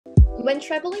When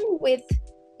traveling with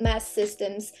mass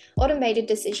systems, automated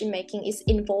decision-making is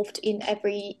involved in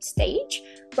every stage,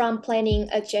 from planning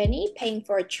a journey, paying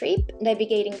for a trip,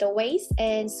 navigating the ways,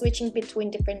 and switching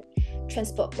between different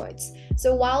transport modes.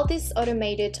 So while these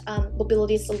automated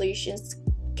mobility solutions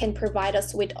can provide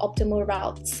us with optimal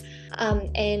routes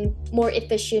and more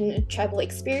efficient travel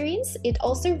experience, it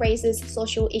also raises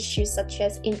social issues such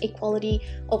as inequality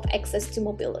of access to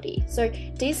mobility. So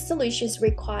these solutions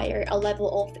require a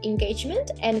level of engagement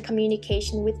and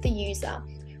communication with the user,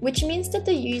 which means that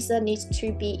the user needs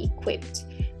to be equipped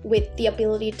with the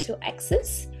ability to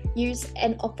access, use,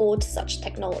 and afford such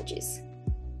technologies.